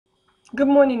Good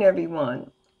morning,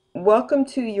 everyone. Welcome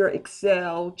to your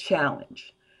Excel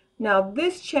challenge. Now,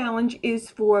 this challenge is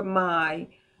for my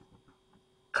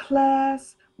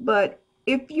class, but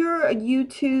if you're a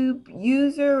YouTube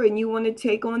user and you want to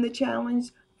take on the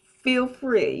challenge, feel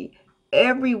free.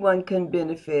 Everyone can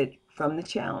benefit from the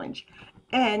challenge.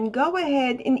 And go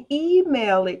ahead and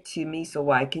email it to me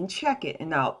so I can check it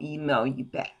and I'll email you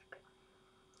back.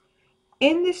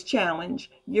 In this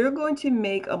challenge, you're going to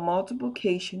make a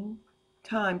multiplication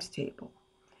times table.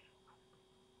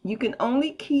 You can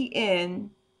only key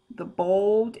in the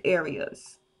bold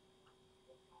areas.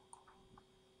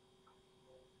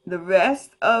 The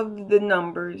rest of the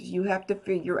numbers, you have to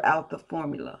figure out the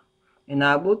formula. And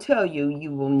I will tell you,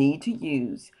 you will need to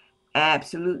use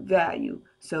absolute value.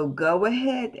 So go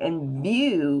ahead and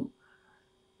view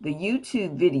the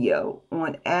YouTube video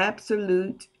on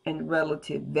absolute and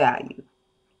relative value.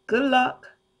 Good luck,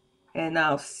 and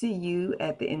I'll see you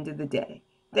at the end of the day.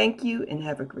 Thank you and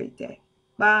have a great day.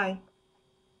 Bye.